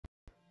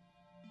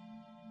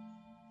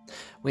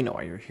We know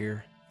why you're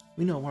here.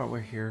 We know why we're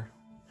here.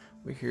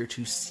 We're here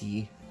to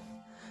see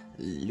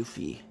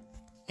Luffy.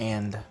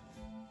 And I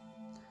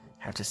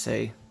have to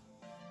say,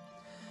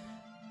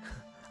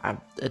 I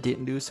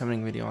didn't do a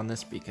summoning video on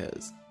this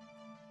because,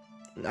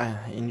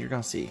 and you're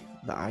gonna see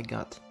that I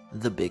got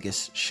the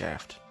biggest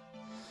shaft.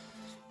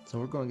 So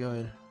we're gonna go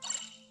ahead.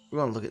 We're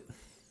gonna look at,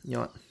 you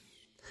know what?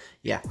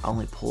 Yeah, I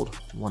only pulled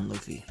one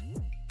Luffy.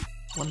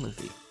 One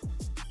Luffy.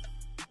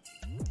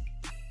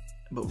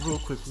 But real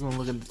quick, we're gonna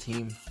look at the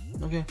team.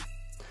 Okay.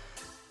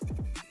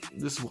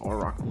 This is what we're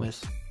rocking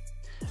with.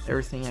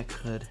 Everything I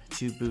could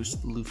to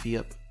boost Luffy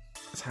up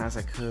as high as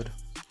I could.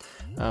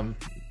 I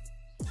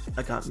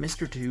got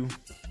Mr. 2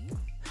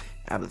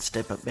 out of the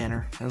step up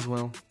banner as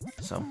well.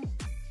 So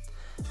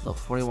level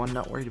 41,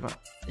 not worried about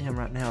him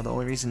right now. The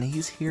only reason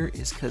he's here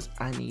is because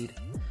I need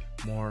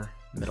more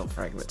metal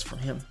fragments from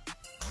him.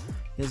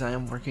 Because I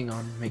am working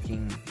on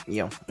making,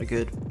 you know, a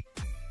good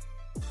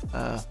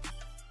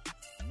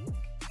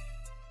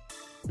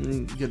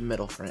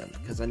metal for him,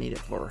 because I need it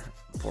for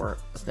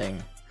a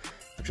thing,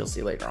 which you'll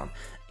see later on.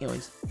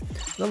 Anyways,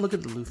 now look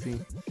at the Luffy.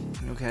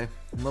 Okay,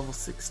 level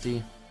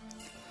 60,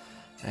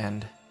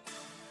 and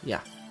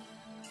yeah,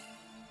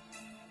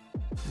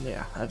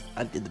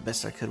 I did the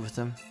best I could with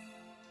him.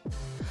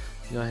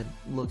 Go ahead,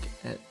 look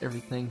at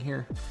everything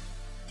here,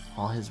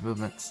 all his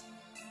movements.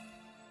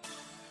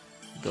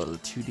 Go to the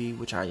 2D,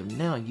 which I am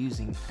now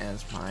using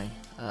as my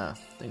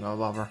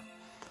thingamabobber,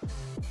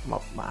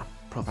 my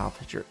profile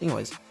picture.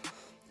 Anyways,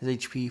 his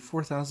HP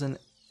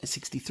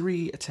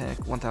 4,063,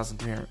 attack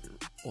 1,300,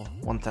 well,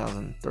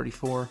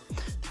 1,034,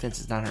 defense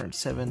is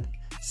 907,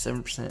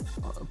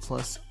 7%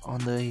 plus on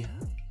the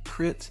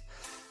crit.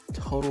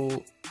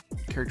 Total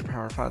character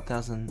power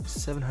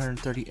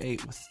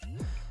 5,738 with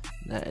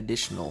that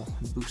additional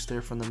boost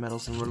there from the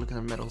metals. And we're looking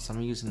at metals.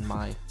 I'm using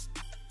my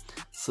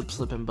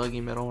slip and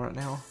buggy metal right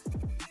now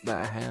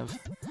that I have,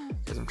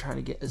 because I'm trying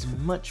to get as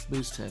much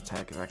boost to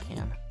attack as I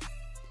can,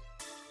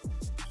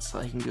 so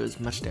I can do as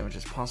much damage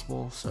as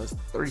possible. So it's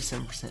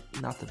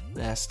 37%, not the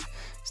best.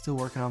 Still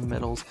working on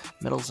metals.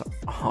 Metals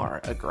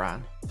are a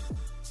grind,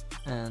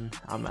 and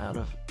I'm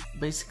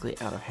basically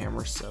out of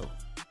hammers, so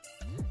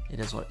it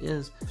is what it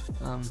is.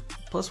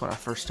 Plus, when I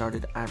first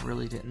started, I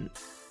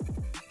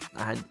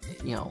had,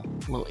 you know,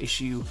 a little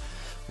issue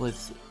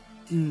with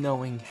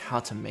knowing how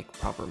to make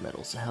proper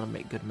metals, how to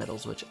make good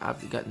metals, which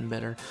I've gotten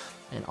better,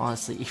 and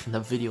honestly, even the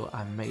video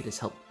I made has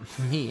helped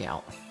me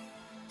out.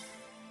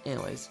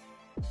 Anyways,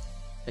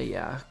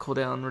 yeah,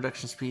 cooldown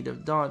reduction speed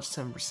of dodge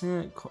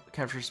 7%,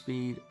 capture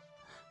speed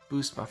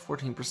boost by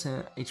 14%,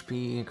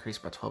 HP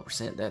increased by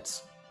 12%.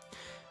 That's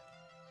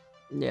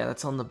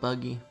on the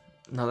buggy.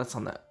 No, that's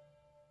on that.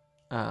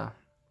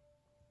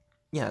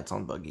 Yeah, it's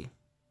on buggy.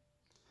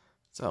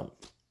 So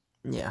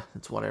yeah,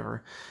 it's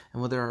whatever.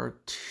 And when there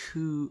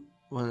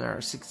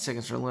are 60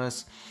 seconds or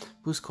less,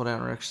 boost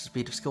cooldown reduction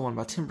speed of skill 1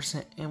 by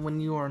 10%. And when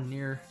you are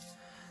near,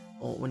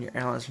 well, when your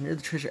allies are near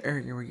the treasure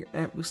area where you're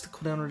at, boost the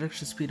cooldown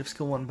reduction speed of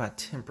skill 1 by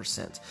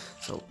 10%.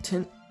 So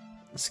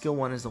skill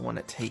 1 is the one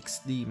that takes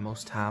the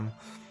most time.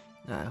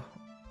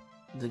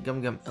 The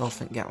Gum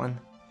Elephant Gatlin,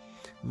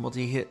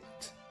 multi-hit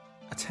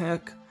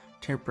attack,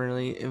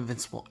 temporarily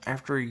invincible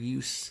after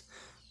use.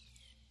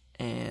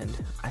 And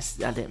I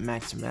didn't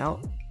max him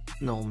out.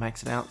 No,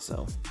 max it out,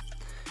 so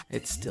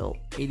it's still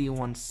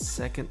 81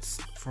 seconds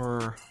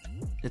for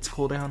its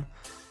cooldown.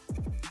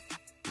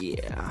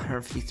 Yeah,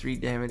 153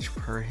 damage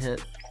per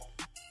hit.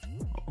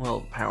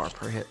 Well, power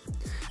per hit.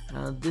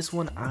 This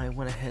one I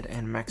went ahead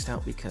and maxed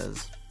out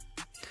because,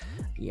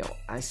 you know,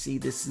 I see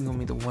this is gonna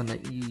be the one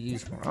that you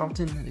use more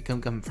often. The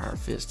Gum Fire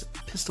Fist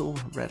pistol,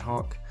 Red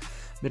Hawk,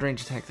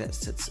 mid-range attack that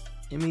sets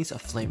enemies a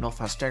flame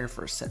nullify stagger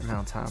for a set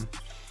amount of time.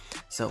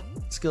 So,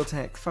 skill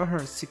attack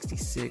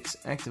 566,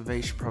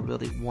 activation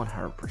probability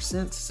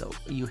 100%. So,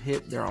 you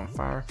hit, they're on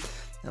fire.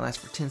 It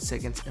lasts for 10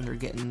 seconds, and they're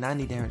getting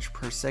 90 damage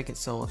per second.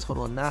 So, a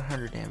total of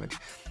 900 damage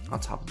on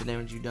top of the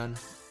damage you've done.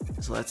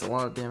 So, that's a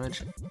lot of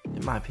damage,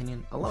 in my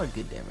opinion. A lot of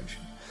good damage.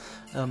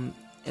 And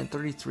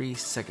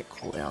 33-second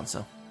cooldown.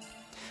 So,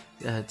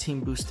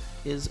 team boost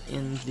is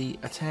in the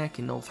attack.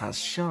 It nullifies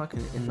shock,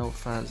 and it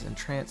nullifies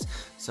entrance.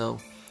 So,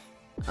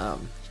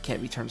 he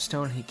can't be turned to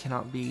stone. He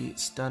cannot be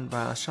stunned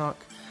by a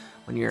shock.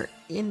 When you're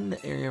in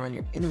the area around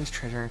your enemy's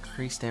treasure,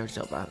 increase damage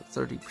dealt by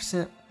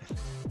 30%.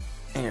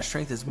 And your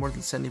strength is more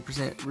than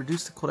 70%.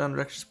 Reduce the cooldown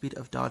reduction speed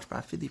of dodge by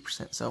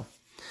 50%. So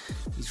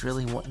he's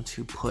really wanting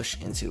to push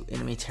into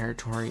enemy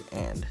territory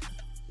and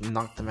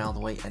knock them out of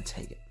the way and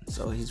take it.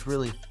 So he's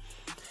really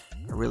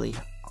a really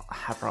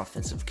hyper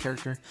offensive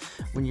character.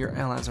 When your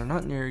allies are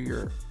not near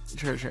your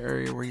treasure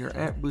area where you're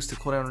at, boost the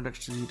cooldown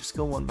reduction speed of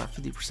skill 1 by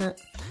 50%.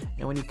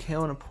 And when you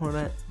KO an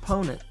opponent,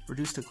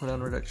 reduce the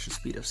cooldown reduction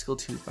speed of skill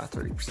 2 by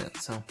 30%.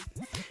 So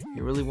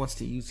he really wants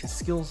to use his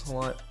skills a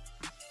lot.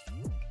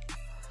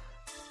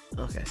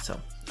 Okay, so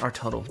our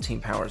total team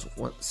power is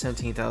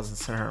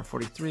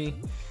 17,743.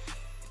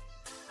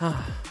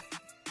 I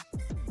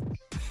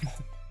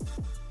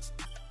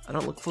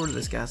don't look forward to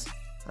this, guys.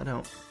 I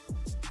don't.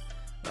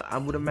 I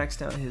would have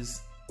maxed out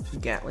his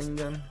Gatling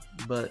gun,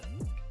 but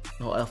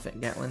Oh, Elephant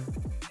Gatlin,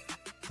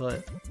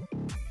 but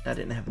I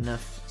didn't have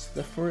enough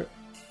stuff for it,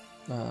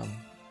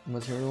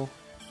 material.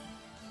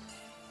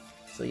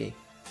 So yeah,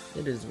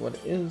 it is what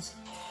it is.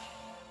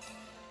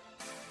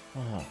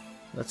 Oh,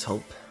 let's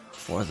hope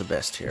for the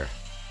best here.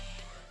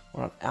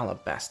 We're on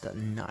Alabasta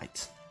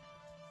Night.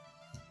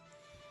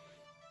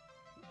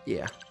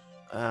 Yeah.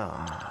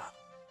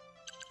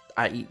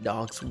 I eat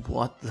dogs.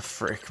 What the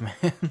frick,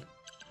 man?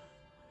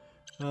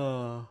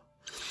 I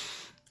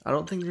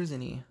don't think there's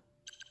any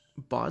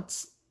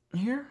bots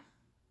here.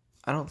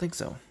 I don't think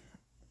so.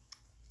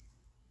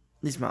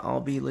 These might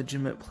all be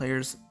legitimate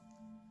players.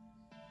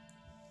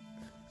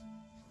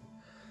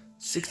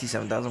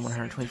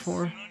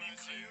 67,124.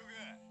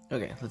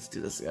 Okay, let's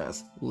do this,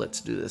 guys.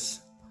 Let's do this.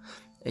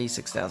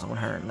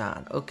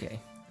 86,109. Okay,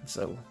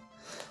 so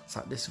it's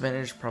not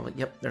disadvantage. Probably.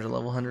 Yep, there's a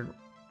level 100.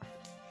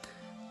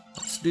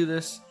 Let's do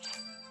this.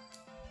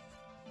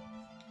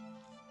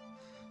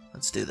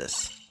 Let's do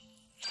this.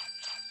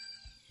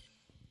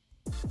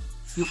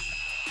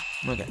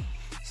 Okay,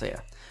 so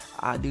yeah,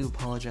 I do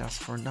apologize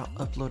for not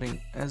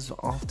uploading as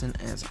often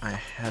as I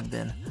have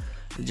been.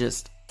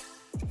 Just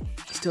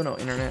still no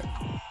internet,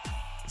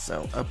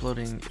 so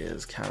uploading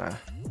is kind of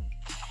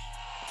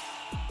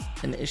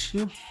an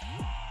issue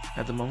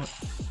at the moment,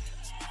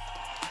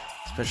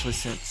 especially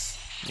since,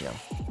 you know,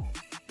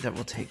 that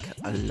will take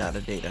a lot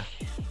of data.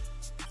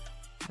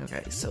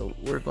 Okay, so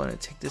we're going to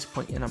take this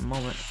point in a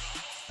moment.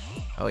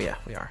 Oh yeah,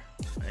 we are.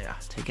 Yeah,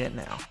 taking it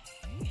now.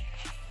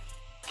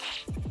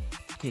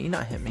 Can you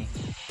not hit me?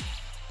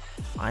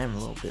 I am a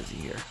little busy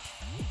here.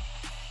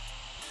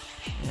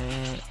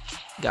 And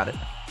got it.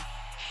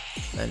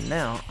 And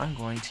now I'm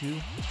going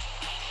to...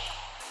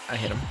 I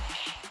hit him.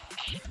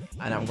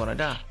 And I'm gonna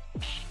die.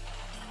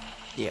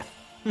 Yeah.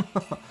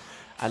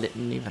 I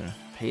didn't even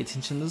pay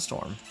attention to the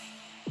storm.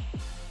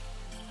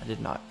 I did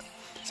not.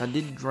 So I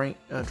did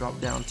drop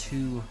down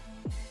to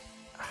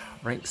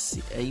rank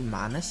A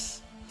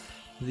minus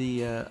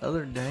the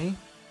other day.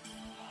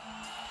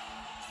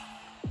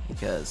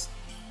 Because,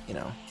 you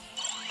know,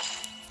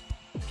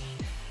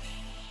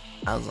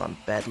 I was on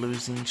a bad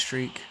losing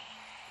streak.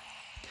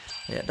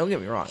 Yeah, don't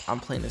get me wrong, I'm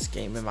playing this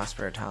game in my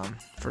spare time,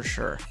 for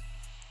sure.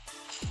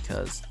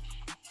 Because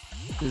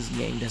this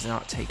game does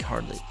not take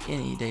hardly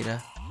any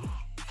data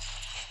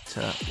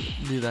to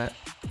do that.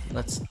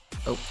 Let's,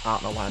 oh, I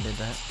don't know why I did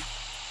that.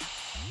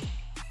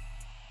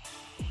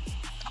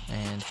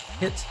 And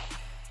hit.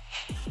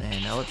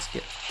 And now let's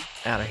get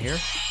out of here.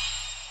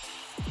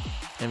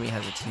 Enemy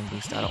has a team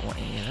boost, I don't want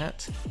any of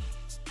that.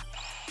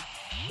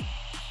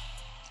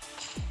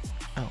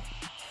 Oh,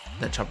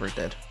 that chopper's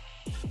dead.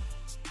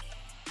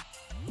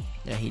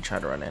 Yeah, he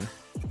tried to run in.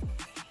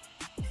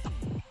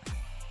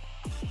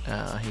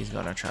 He's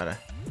gonna try to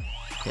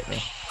hit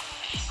me.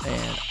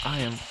 And I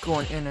am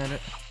going in at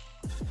it.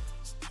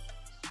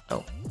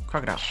 Oh,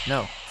 crocodile,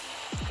 no.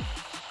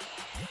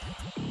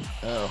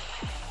 Oh.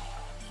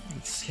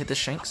 Let's hit the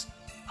shanks.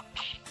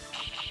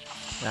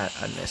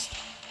 I missed.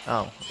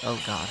 Oh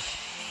god.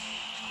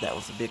 That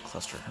was a big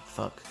cluster.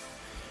 Fuck.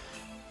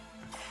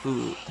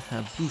 Ooh,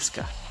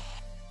 Booska.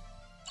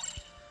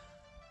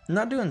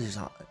 Not doing too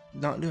hot.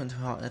 Not doing too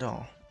hot at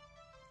all.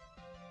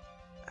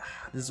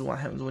 This is what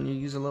happens when you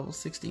use a level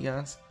 60,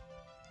 guys.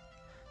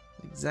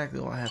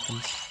 Exactly what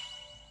happens.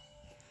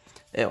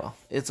 Yeah, well,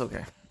 it's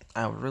okay.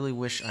 I really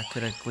wish I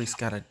could have at least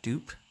got a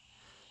dupe,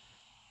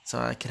 so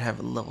I could have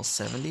a level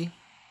 70.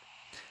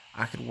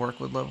 I could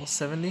work with level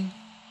 70.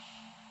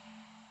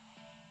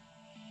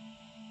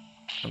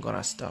 I'm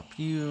gonna stop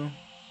you.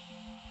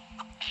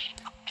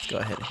 Let's go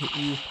ahead and hit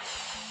you.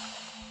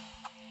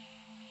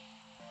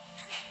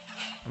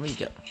 Let me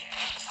get.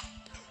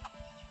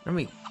 Let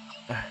me.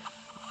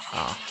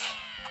 Oh.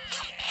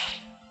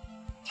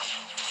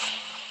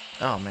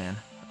 Oh man.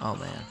 Oh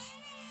man.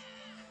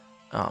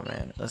 Oh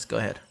man. Let's go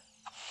ahead.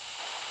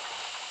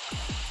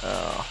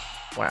 Oh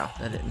wow,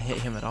 that didn't hit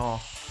him at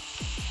all.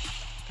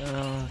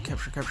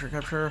 Capture, capture,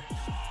 capture.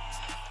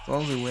 As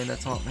long as we win,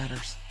 that's all that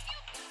matters.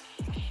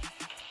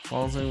 As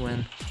long as we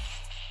win.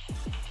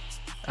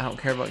 I don't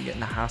care about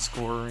getting a high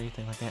score or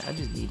anything like that. I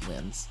just need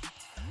wins.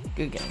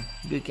 Good game.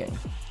 Good game.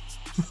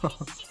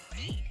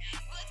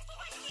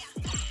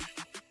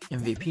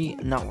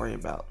 MVP, not worried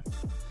about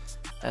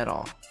at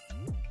all.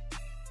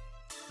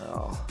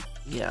 Oh,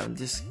 yeah,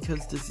 just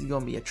because this is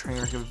gonna be a train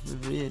wreck of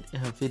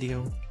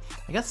video.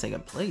 I got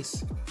second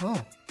place.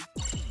 Oh,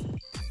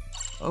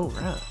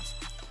 right.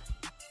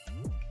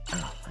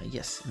 Oh,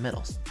 yes,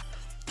 medals.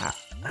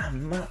 I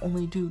might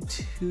only do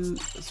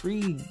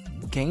 3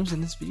 games in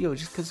this video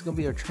just because it's gonna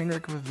be a train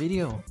wreck of a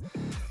video.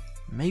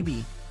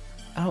 Maybe,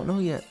 I don't know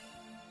yet.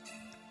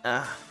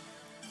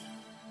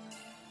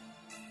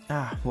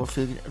 We'll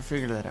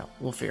figure that out.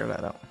 We'll figure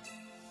that out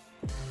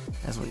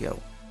as we go.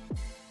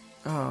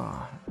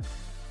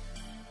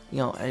 You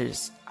know,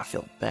 I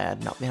feel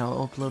bad not being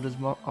able to upload as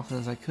often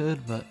as I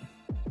could, but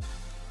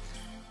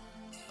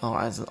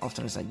as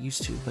often as I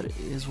used to. But it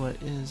is what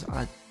it is.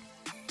 I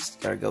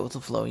just gotta go with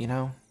the flow, you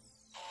know.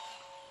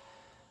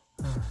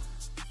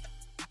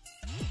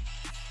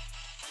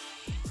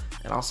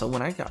 And And also,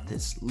 when I got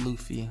this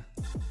Luffy,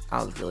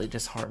 I was really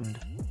disheartened.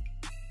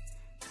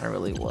 I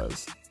really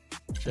was.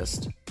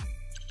 Just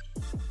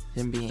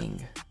him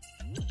being...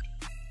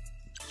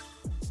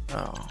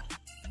 Oh,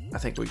 I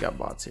think we got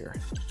bots here.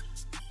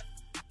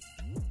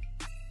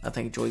 I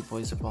think Joy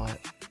Boy's a bot.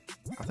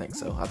 I think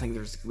so. I think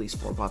there's at least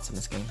 4 bots in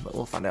this game, but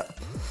we'll find out.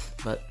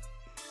 But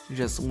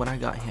just when I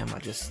got him, I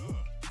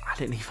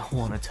didn't even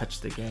want to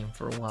touch the game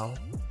for a while.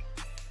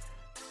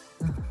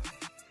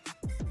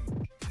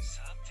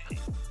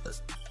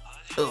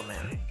 Oh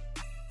man.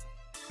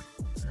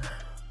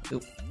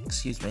 Oop,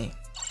 excuse me.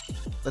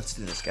 Let's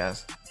do this,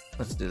 guys.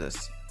 Let's do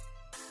this.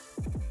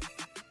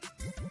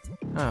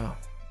 Oh,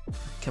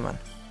 come on.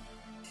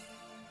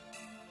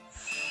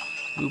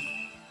 Oop.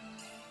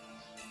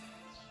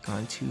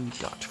 Going to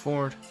dodge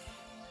forward.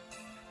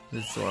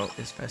 This Zoro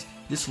is fast.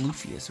 This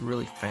Luffy is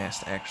really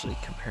fast, actually,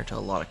 compared to a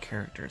lot of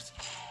characters.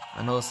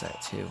 I noticed that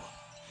too.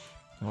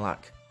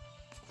 Like,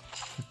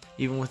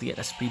 even with getting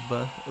a speed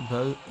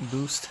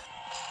boost,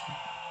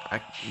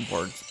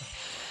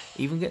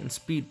 even getting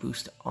speed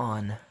boost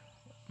on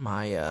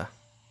my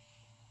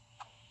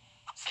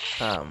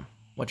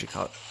what you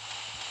call it?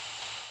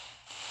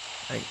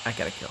 I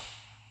got a kill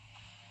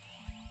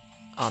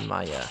on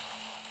my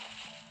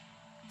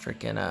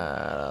freaking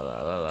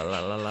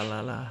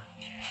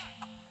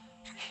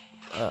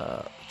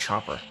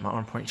chopper, my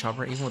arm point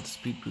chopper. Even with the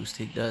speed boost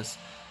he does,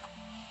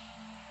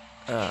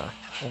 well,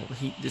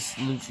 this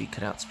Luffy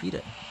could outspeed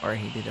it, or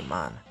he didn't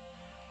mind.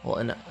 Well,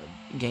 in the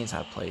games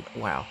I've played,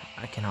 wow,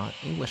 I cannot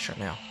English right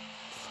now.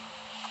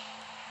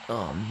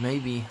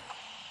 Maybe.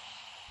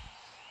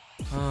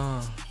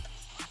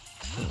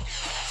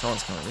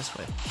 Someone's coming this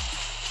way.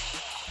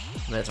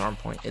 That's arm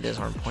point. It is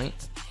arm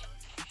point.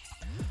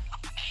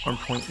 Arm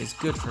point is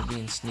good for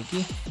being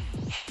sneaky.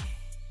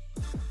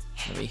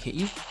 Let me hit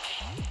you.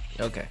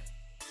 Okay.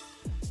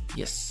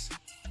 Yes.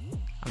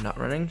 I'm not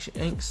running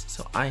Shanks,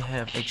 so I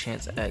have a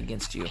chance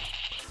against you.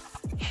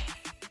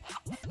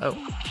 Oh.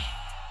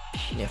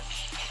 Yeah.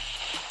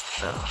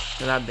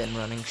 And I've been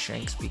running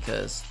Shanks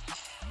because...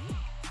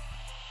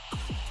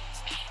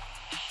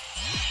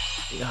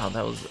 Oh,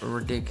 that was a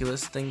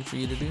ridiculous thing for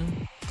you to do.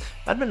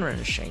 I've been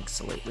running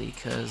Shanks lately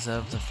because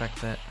of the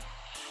fact that,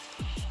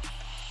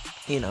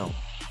 you know,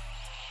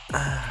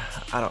 I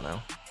don't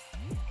know.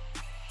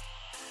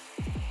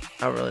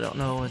 I really don't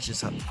know. It's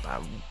just I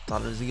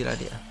thought it was a good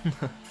idea.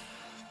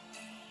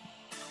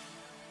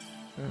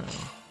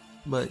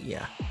 But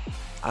yeah,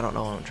 I don't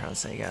know what I'm trying to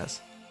say, guys.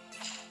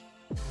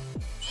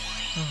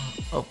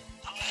 Oh,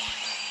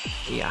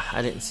 yeah,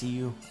 I didn't see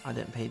you. I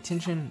didn't pay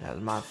attention. That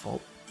was my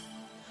fault.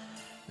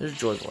 There's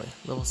Joy Boy,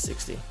 level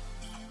 60.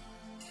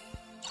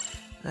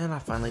 And I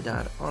finally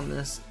died on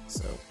this,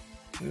 so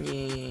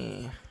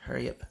yeah,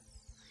 hurry up.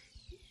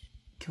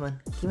 Come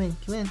on, come in,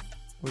 come in.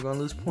 We're gonna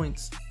lose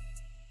points.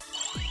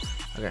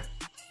 Okay,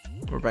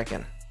 we're back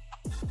in.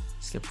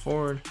 Skip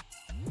forward.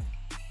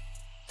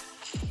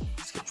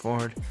 Skip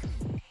forward.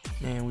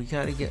 And we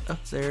gotta get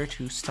up there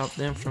to stop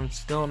them from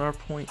stealing our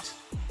points.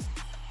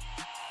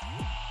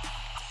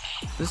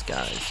 This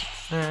guy's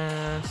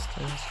fast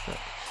as fuck.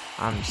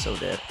 I'm so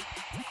dead.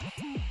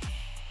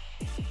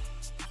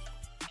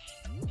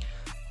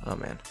 Oh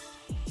man.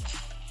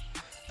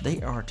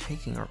 They are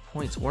taking our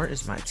points. Where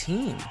is my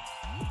team?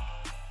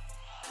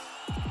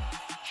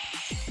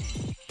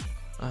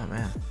 Oh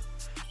man.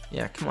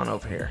 Yeah, come on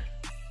over here.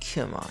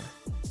 Come on.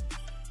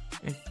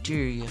 I dare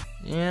you.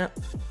 Yeah.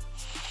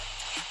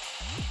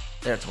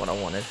 That's what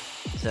I wanted.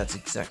 That's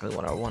exactly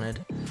what I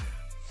wanted.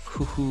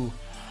 Hoo-hoo.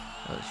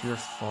 That was your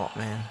fault,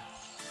 man.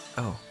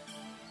 Oh.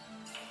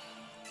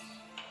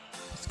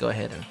 Let's go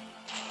ahead and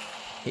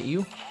hit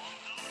you.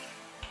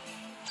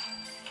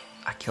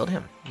 I killed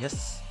him.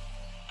 Yes.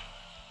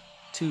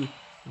 2,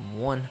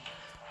 1.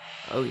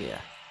 Oh yeah.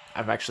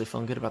 I've actually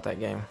feeling good about that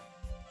game.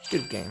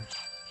 Good game.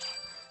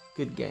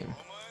 Good game.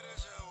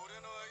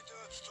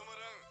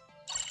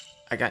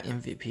 I got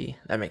MVP.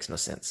 That makes no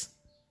sense.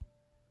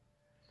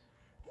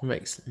 It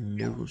makes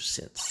no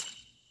sense.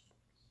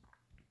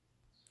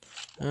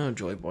 Oh,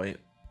 Joy Boy.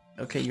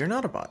 Okay, you're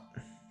not a bot.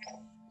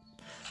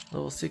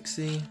 Level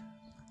 60.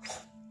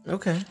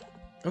 Okay.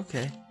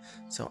 Okay.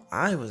 So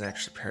I was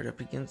actually paired up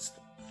against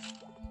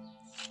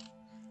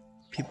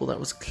people that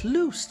was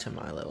close to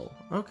my level.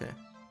 Okay.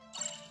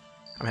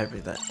 I'm happy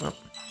with that. Well,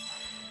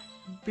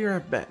 be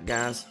right back,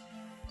 guys.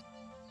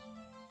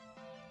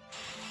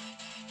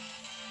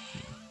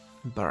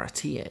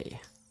 Baratier.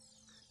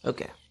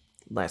 Okay.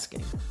 Last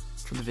game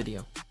for the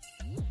video.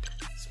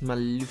 It's my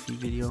Luffy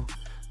video.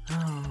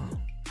 Oh,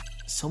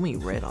 so many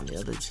red on the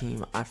other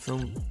team. I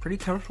feel pretty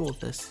comfortable with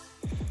this.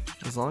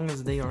 As long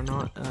as they are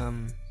not,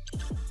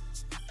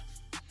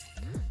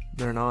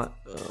 they're not,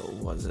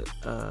 what is it?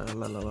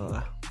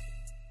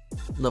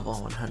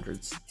 Level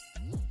 100s.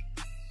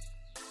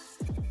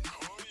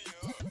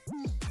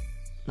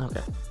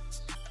 Okay.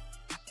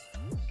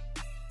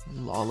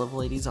 All level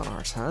 80s on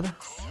our side.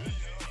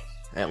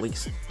 At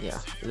least, yeah,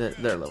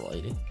 they're level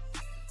 80.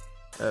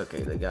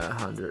 Okay, they got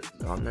 100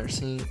 on their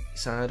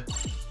side.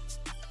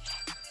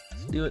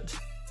 Let's do it.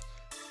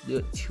 do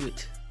it to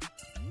it.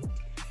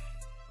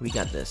 We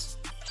got this.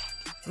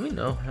 Let me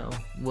know how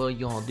well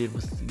y'all did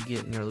with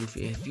getting your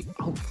Luffy.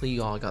 Hopefully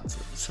y'all got,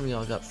 some of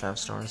y'all got 5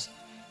 stars.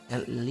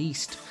 At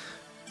least,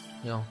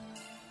 you know,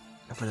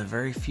 for the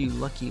very few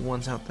lucky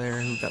ones out there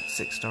who got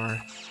 6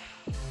 star,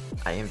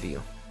 I envy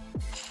you.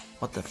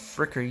 What the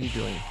frick are you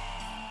doing?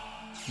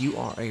 You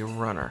are a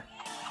runner.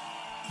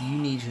 You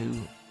need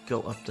to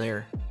go up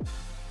there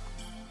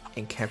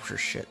and capture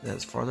shit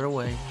that's farther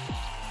away.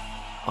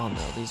 Oh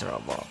no, these are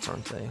all bots,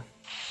 aren't they?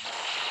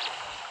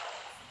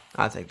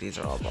 I think these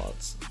are all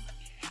bots.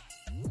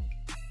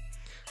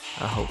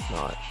 I hope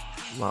not.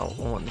 Well,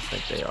 I want to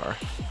think they are.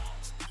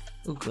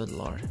 Oh, good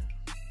lord.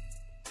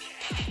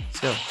 Let's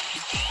go.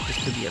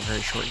 This could be a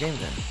very short game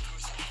then.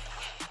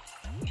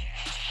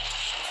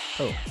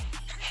 Oh.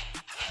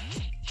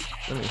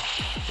 Let me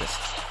just...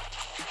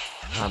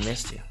 I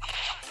missed you.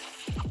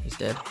 He's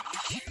dead.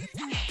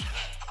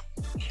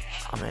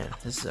 Oh man,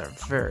 this is a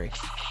very,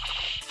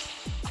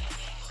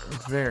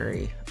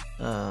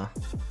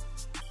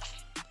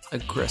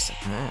 aggressive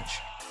match.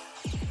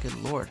 Good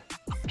lord.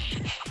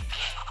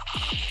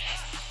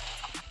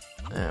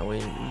 We're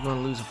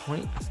gonna lose a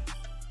point.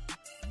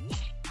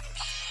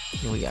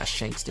 And we got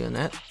Shanks doing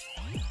that.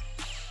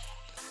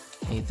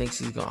 And he thinks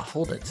he's gonna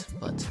hold it,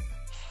 but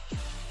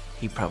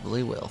he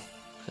probably will.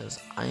 Because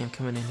I am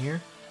coming in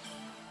here.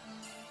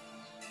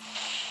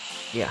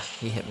 Yeah,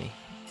 he hit me.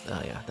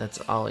 Oh yeah, that's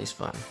always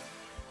fun.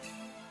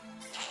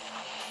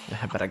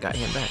 Yeah, but I got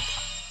him back.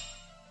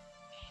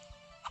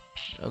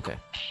 Okay.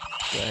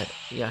 Go ahead.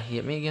 Yeah, he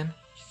hit me again.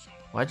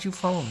 Why'd you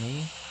follow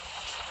me?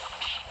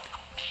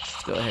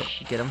 Let's go ahead.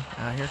 Get him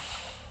out of here.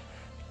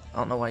 I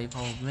don't know why you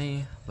followed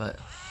me, but...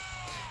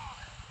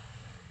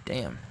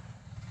 Damn.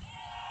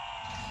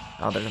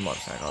 Oh, there's a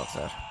motorcycle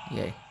outside.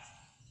 Yay.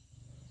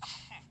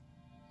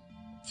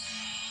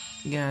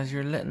 Guys,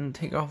 you're letting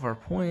take off our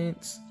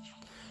points.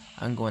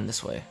 I'm going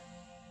this way.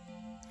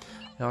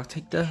 Y'all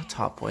take the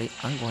top weight.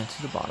 I'm going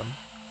to the bottom.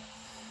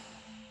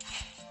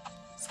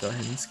 Let's go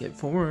ahead and skip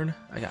forward.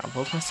 I got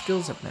both my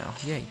skills up now.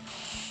 Yay.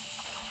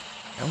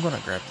 I'm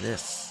gonna grab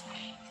this.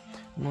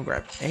 I'm gonna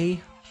grab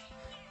A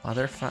while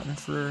they're fighting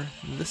for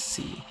the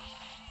C.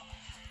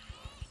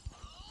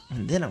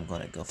 And then I'm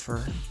gonna go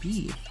for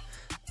B.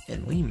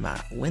 And we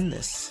might win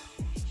this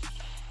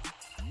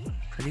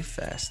pretty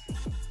fast.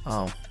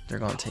 Oh, they're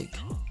gonna take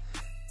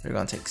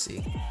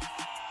C.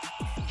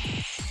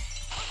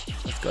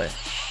 Let's go ahead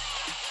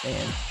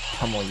and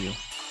pummel you.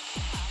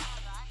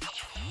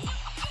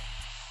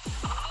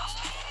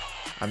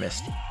 I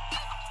missed.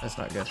 That's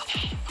not good.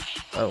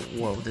 Oh,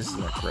 whoa, this is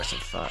an aggressive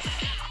fight.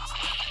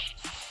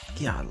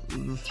 Yeah,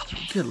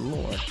 good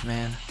lord,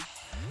 man.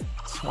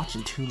 Just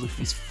watching 2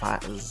 Luffy's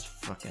fight is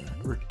fucking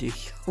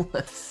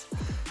ridiculous.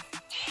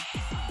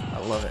 I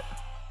love it.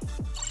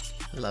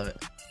 I love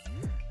it.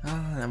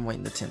 I'm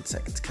waiting the 10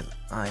 seconds because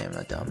I am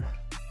a dumb.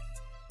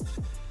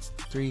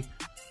 3,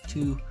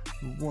 2,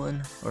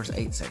 1, or it's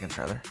 8 seconds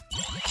rather.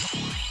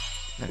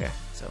 Okay,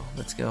 so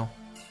let's go.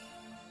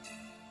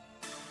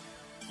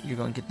 You're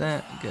gonna get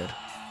that? Good.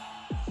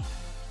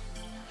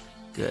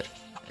 Good.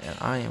 And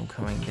I am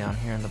coming down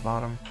here in the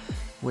bottom,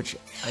 which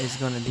is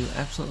gonna do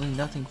absolutely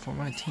nothing for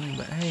my team,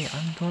 but hey,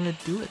 I'm gonna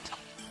do it.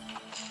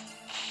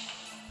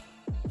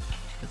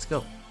 Let's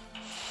go.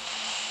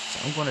 So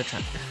I'm gonna try.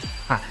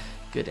 Ha!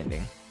 Good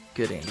ending.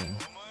 Good ending.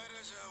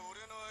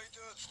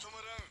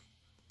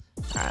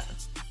 Alright.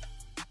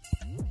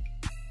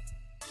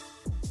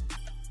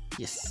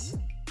 Yes.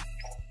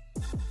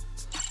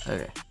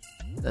 Okay.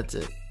 That's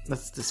it.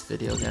 That's this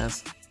video,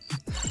 guys.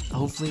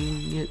 Hopefully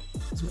you get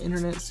some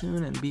internet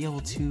soon and be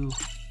able to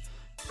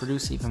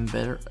produce even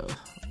better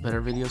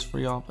videos for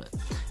y'all. But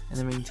in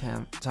the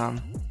meantime,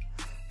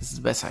 this is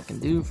the best I can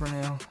do for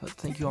now. But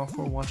thank you all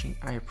for watching.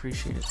 I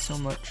appreciate it so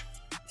much.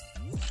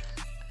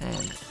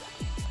 And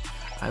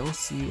I will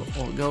see you.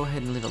 Well, go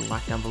ahead and leave a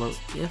like down below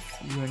if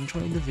you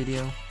enjoyed the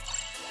video.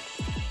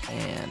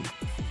 And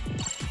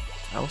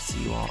I will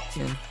see you all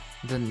in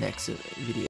the next video.